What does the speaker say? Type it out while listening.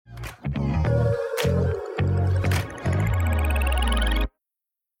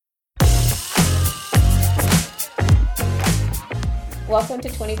Welcome to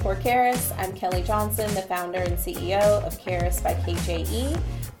 24 Karis. I'm Kelly Johnson, the founder and CEO of Karis by KJE.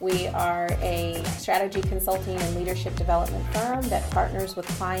 We are a strategy consulting and leadership development firm that partners with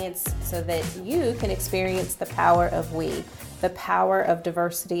clients so that you can experience the power of we, the power of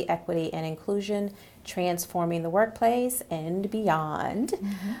diversity, equity, and inclusion, transforming the workplace and beyond.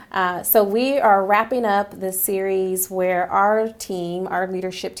 So we are wrapping up this series where our team, our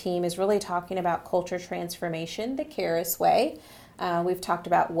leadership team, is really talking about culture transformation the Karis way. We've talked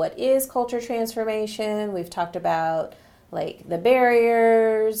about what is culture transformation. We've talked about like the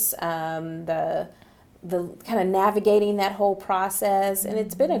barriers, the kind of navigating that whole process. And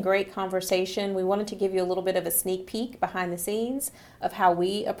it's been a great conversation. We wanted to give you a little bit of a sneak peek behind the scenes of how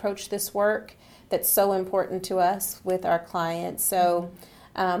we approach this work that's so important to us with our clients. So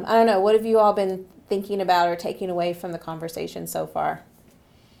I don't know, what have you all been thinking about or taking away from the conversation so far?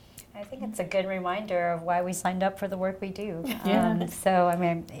 I think it's a good reminder of why we signed up for the work we do. So, I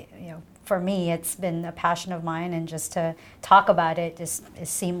mean, for me, it's been a passion of mine, and just to talk about it just is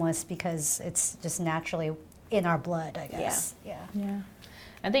seamless because it's just naturally in our blood, I guess. Yeah.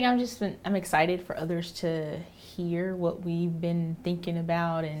 I think I'm excited for others to hear what we've been thinking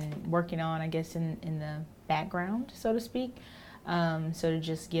about and working on, I guess, in the background, so to speak. So to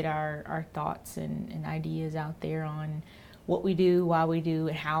just get our thoughts and ideas out there on what we do, why we do,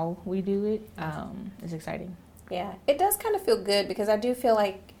 and how we do it is exciting. Yeah, it does kind of feel good because I do feel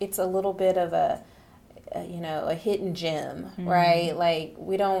like it's a little bit of a hidden gem, right? Like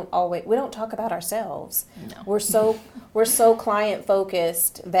we don't talk about ourselves. No. We're so client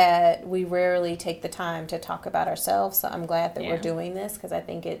focused that we rarely take the time to talk about ourselves. So I'm glad that we're doing this because I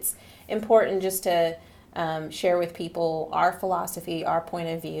think it's important just to share with people our philosophy, our point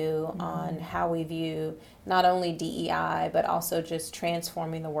of view on how we view not only DEI, but also just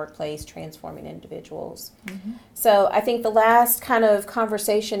transforming the workplace, transforming individuals. So I think the last kind of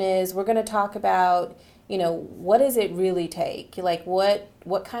conversation is we're going to talk about, what does it really take? Like what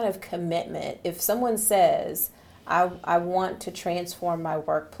kind of commitment, if someone says, I want to transform my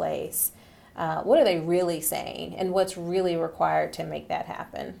workplace, what are they really saying? And what's really required to make that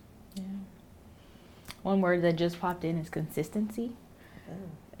happen? Yeah. One word that just popped in is consistency.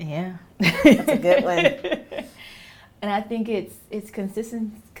 Yeah. That's a good one. And I think it's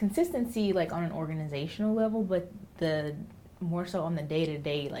consistency like on an organizational level, but the more so on the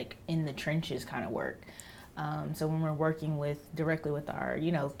day-to-day, like in the trenches kind of work. So when we're working directly with our,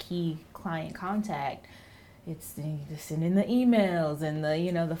 key client contact, it's the sending the emails and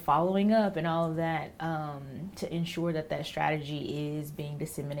the following up and all of that to ensure that strategy is being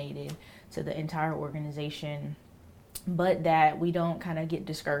disseminated to the entire organization, but that we don't kind of get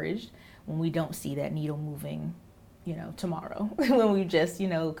discouraged when we don't see that needle moving, tomorrow when we just,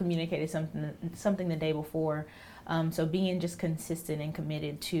 communicated something the day before. So being just consistent and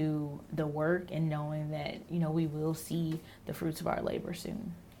committed to the work and knowing that, we will see the fruits of our labor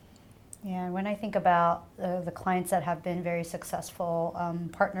soon. Yeah, when I think about the clients that have been very successful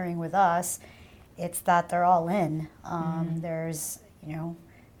partnering with us, it's that they're all in. There's,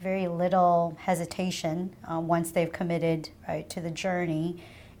 very little hesitation once they've committed to the journey.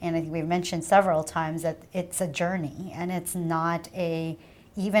 And I think we've mentioned several times that it's a journey, and it's not even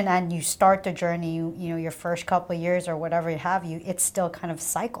when you start the journey, your first couple of years or whatever have you, it's still kind of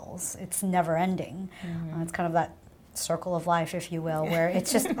cycles. It's never ending. It's kind of that circle of life, if you will, where it's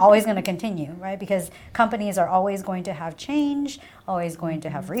just always going to continue, right? Because companies are always going to have change, always going to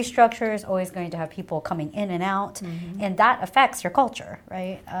have restructures, always going to have people coming in and out, and that affects your culture,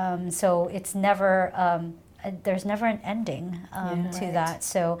 right? So it's never, there's never an ending to that.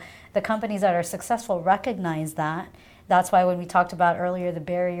 So the companies that are successful recognize that. That's why when we talked about earlier the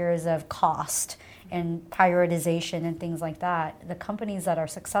barriers of cost and prioritization and things like that, the companies that are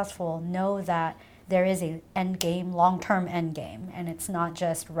successful know that there is a end game, long-term end game, and it's not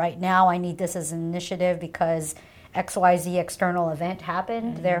just right now I need this as an initiative because XYZ external event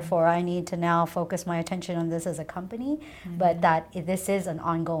happened, therefore I need to now focus my attention on this as a company, but that this is an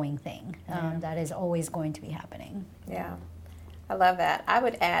ongoing thing that is always going to be happening. Yeah, I love that. I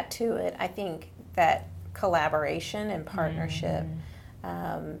would add to it, I think that collaboration and partnership,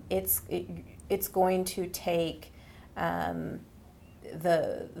 it's going to take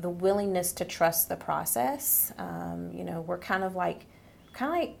the willingness to trust the process. We're kind of like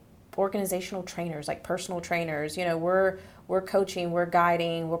organizational trainers, like personal trainers. We're coaching, we're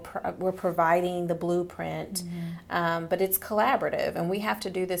guiding, we're providing the blueprint, but it's collaborative, and we have to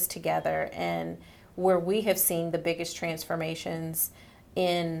do this together. And where we have seen the biggest transformations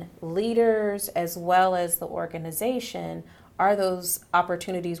in leaders as well as the organization are those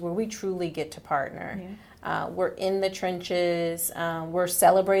opportunities where we truly get to partner. we're in the trenches. We're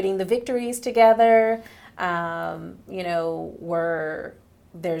celebrating the victories together.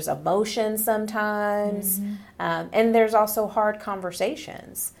 There's emotion sometimes, and there's also hard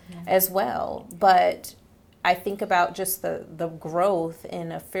conversations as well. But I think about just the growth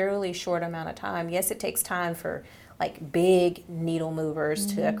in a fairly short amount of time. Yes, it takes time for like big needle movers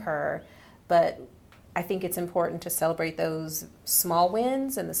to occur, but I think it's important to celebrate those small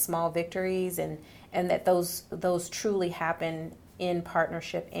wins and the small victories, and that those truly happen in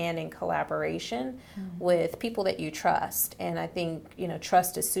partnership and in collaboration with people that you trust. And I think,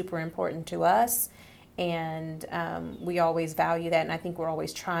 trust is super important to us, and we always value that. And I think we're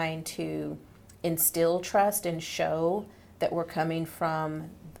always trying to instill trust and show that we're coming from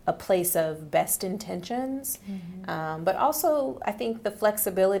a place of best intentions. But also, I think the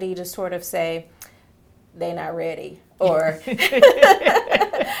flexibility to sort of say, they're not ready, or they're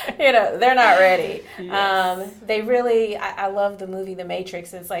not ready. Yes. They really, I love the movie The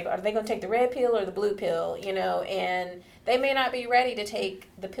Matrix. It's like, are they going to take the red pill or the blue pill? And they may not be ready to take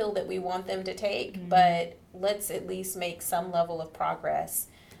the pill that we want them to take, but let's at least make some level of progress.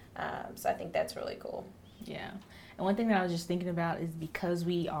 So I think that's really cool. Yeah. And one thing that I was just thinking about is, because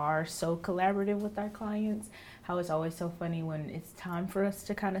we are so collaborative with our clients, how it's always so funny when it's time for us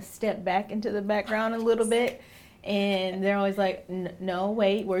to kind of step back into the background a little bit. And they're always like, no,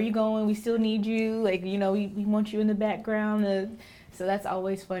 wait, where are you going? We still need you. Like, we want you in the background. So that's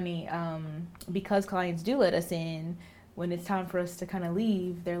always funny, because clients do let us in. When it's time for us to kind of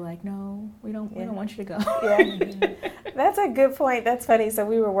leave, they're like, no, we don't want you to go. Yeah. That's a good point. That's funny. So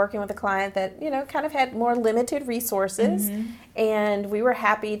we were working with a client that, kind of had more limited resources, and we were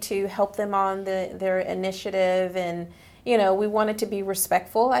happy to help them on their initiative. And, we wanted to be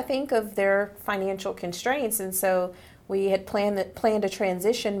respectful, I think, of their financial constraints. And so we had planned a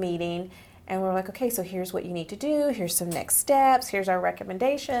transition meeting, and we're like, okay, so here's what you need to do. Here's some next steps. Here's our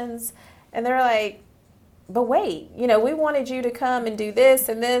recommendations. And they're like, but wait, we wanted you to come and do this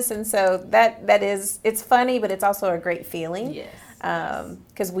and this. And so that is, it's funny, but it's also a great feeling. Yes.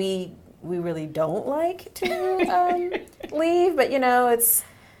 Because we really don't like to leave, but it's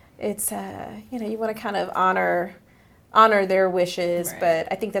you want to kind of honor their wishes. Right. But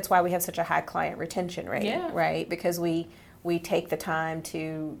I think that's why we have such a high client retention rate, right? Because we take the time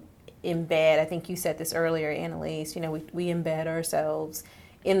to embed. I think you said this earlier, Annalise. We embed ourselves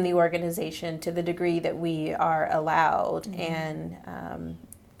in the organization to the degree that we are allowed, and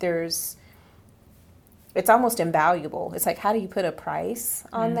it's almost invaluable. It's like, how do you put a price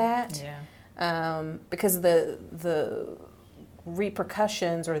on that? Yeah. Because the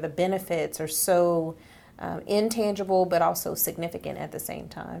repercussions or the benefits are so intangible, but also significant at the same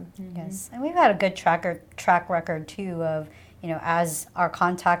time. Yes, and we've had a good track record too of, as our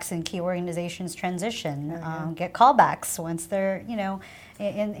contacts in key organizations transition, get callbacks once they're,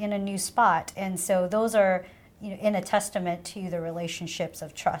 in a new spot. And so those are, in a testament to the relationships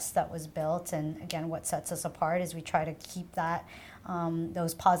of trust that was built. And again, what sets us apart is we try to keep that,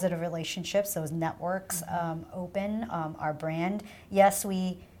 those positive relationships, those networks open, our brand. Yes,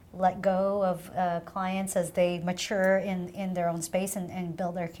 we let go of clients as they mature in their own space and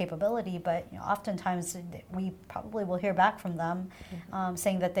build their capability, but oftentimes we probably will hear back from them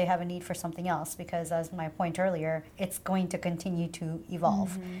saying that they have a need for something else, because, as my point earlier, it's going to continue to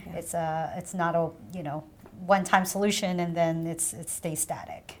evolve. Yes. It's not a one-time solution and then it stays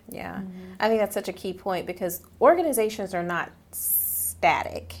static. Yeah, I think that's such a key point, because organizations are not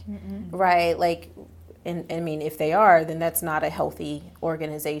static, right? Like, and I mean, if they are, then that's not a healthy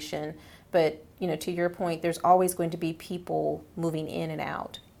organization. But, to your point, there's always going to be people moving in and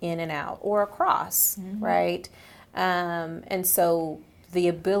out, or across, right? And so the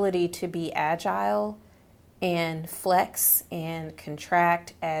ability to be agile and flex and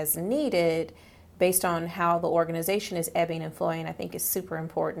contract as needed based on how the organization is ebbing and flowing, I think is super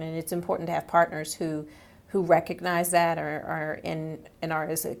important. And it's important to have partners who recognize that and are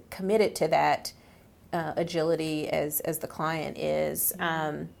as committed to that agility as the client is.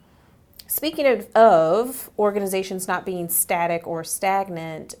 Speaking of organizations not being static or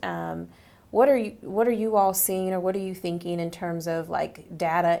stagnant, what are you all seeing, or what are you thinking in terms of like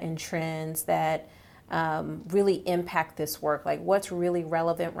data and trends that really impact this work? Like, what's really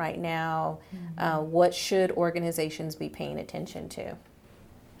relevant right now? What should organizations be paying attention to?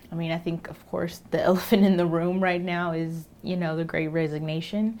 I mean, I think, of course, the elephant in the room right now is, the Great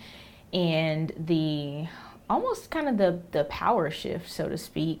Resignation. And the almost kind of the power shift, so to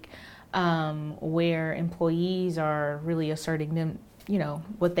speak, where employees are really asserting them,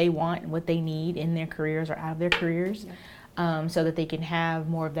 what they want and what they need in their careers or out of their careers. so that they can have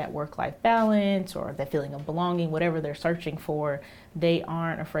more of that work-life balance or that feeling of belonging, whatever they're searching for. They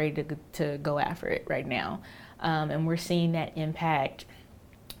aren't afraid to go after it right now. And we're seeing that impact,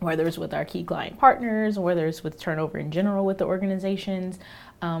 whether it's with our key client partners, or whether it's with turnover in general with the organizations.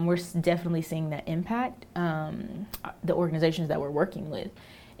 We're definitely seeing that impact the organizations that we're working with.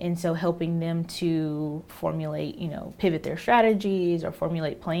 And so helping them to formulate, pivot their strategies or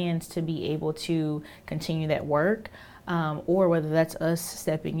formulate plans to be able to continue that work, or whether that's us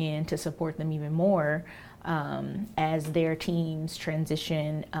stepping in to support them even more as their teams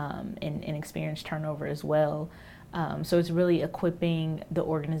transition and experience turnover as well. So it's really equipping the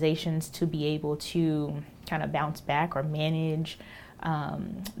organizations to be able to kind of bounce back or manage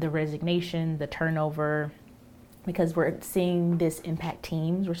the resignation, the turnover, because we're seeing this impact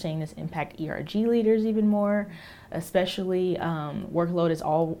teams, we're seeing this impact ERG leaders even more, especially workload is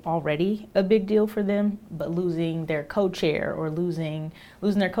already a big deal for them, but losing their co-chair or losing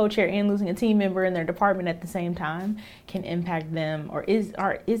their co-chair and losing a team member in their department at the same time can impact them or is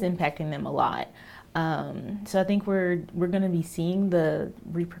impacting them a lot. So I think we're going to be seeing the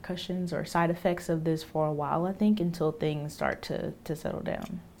repercussions or side effects of this for a while, I think, until things start to settle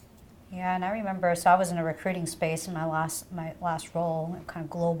down. Yeah, and I remember, so I was in a recruiting space in my last role, kind of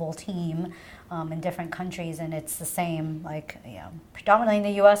global team in different countries, and it's the same, predominantly in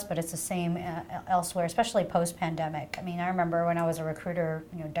the U.S., but it's the same elsewhere, especially post-pandemic. I mean, I remember when I was a recruiter,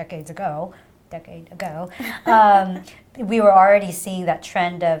 decade ago, we were already seeing that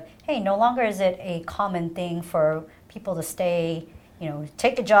trend of, hey, no longer is it a common thing for people to stay,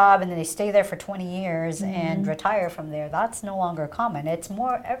 take a job and then they stay there for 20 years and retire from there. That's no longer common. It's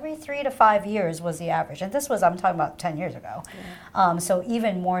more every 3 to 5 years was the average. And I'm talking about 10 years ago. Yeah. So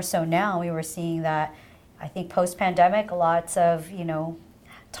even more so now, we were seeing that, I think post-pandemic, lots of,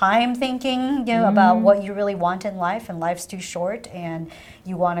 time thinking, about what you really want in life, and life's too short, and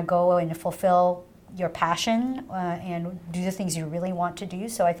you want to go and fulfill your passion and do the things you really want to do.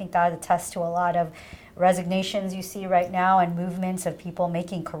 So I think that attests to a lot of resignations you see right now and movements of people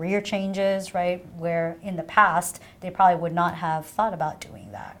making career changes, right, where in the past they probably would not have thought about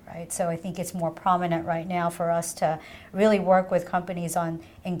doing that, right? So I think it's more prominent right now for us to really work with companies on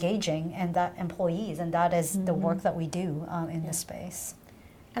engaging and that employees, and that is the work that we do in this space.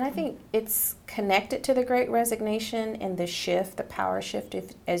 And I think it's connected to the Great Resignation and the shift, the power shift,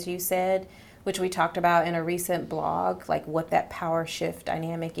 as you said, which we talked about in a recent blog, like what that power shift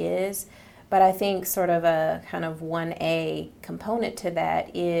dynamic is. But I think sort of a kind of 1A component to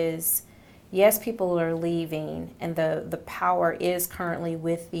that is, yes, people are leaving and the power is currently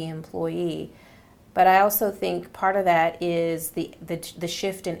with the employee. But I also think part of that is the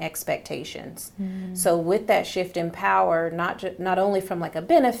shift in expectations. So with that shift in power, not only from like a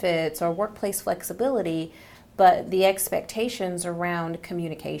benefits or workplace flexibility, but the expectations around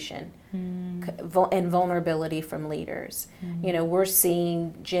communication and vulnerability from leaders. We're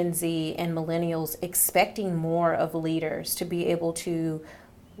seeing Gen Z and millennials expecting more of leaders to be able to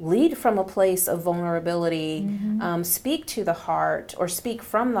lead from a place of vulnerability, speak to the heart or speak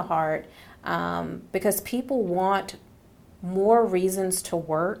from the heart, because people want more reasons to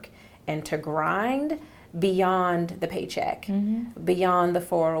work and to grind beyond the paycheck, beyond the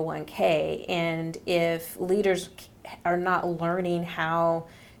 401k. And if leaders are not learning how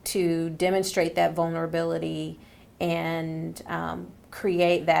to demonstrate that vulnerability and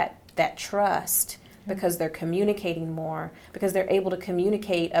create that trust, because they're communicating more, because they're able to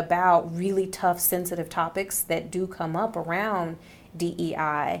communicate about really tough, sensitive topics that do come up around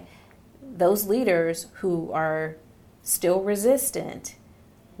DEI, those leaders who are still resistant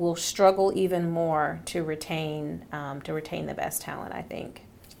will struggle even more to retain the best talent, I think.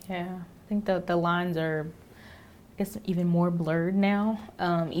 Yeah, I think the lines are, I guess, even more blurred now.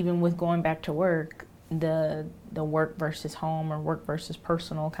 Even with going back to work, the work versus home or work versus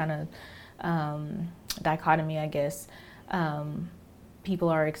personal kind of dichotomy, I guess. People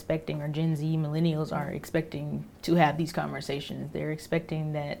are expecting, or Gen Z millennials are expecting to have these conversations. They're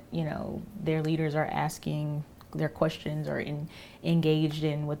expecting that, their leaders are asking their questions or engaged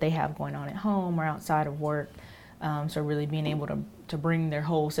in what they have going on at home or outside of work. So really being able to bring their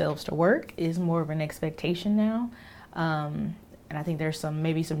whole selves to work is more of an expectation now. And I think there's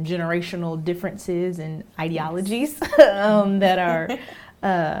maybe some generational differences and ideologies that are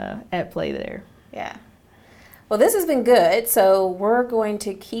at play there. Yeah. Well, this has been good. So we're going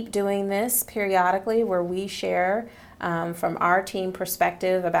to keep doing this periodically where we share from our team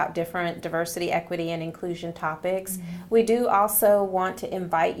perspective about different diversity, equity, and inclusion topics. We do also want to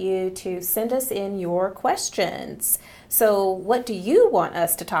invite you to send us in your questions. So what do you want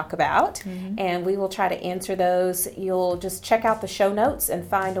us to talk about? And we will try to answer those. You'll just check out the show notes and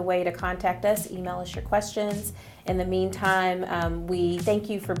find a way to contact us, email us your questions. In the meantime, we thank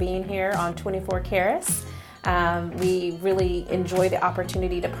you for being here on 24 Caris. We really enjoy the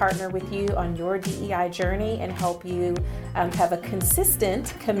opportunity to partner with you on your DEI journey and help you have a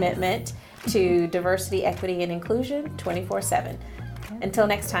consistent commitment to diversity, equity, and inclusion 24/7. Until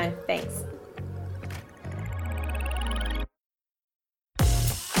next time, thanks.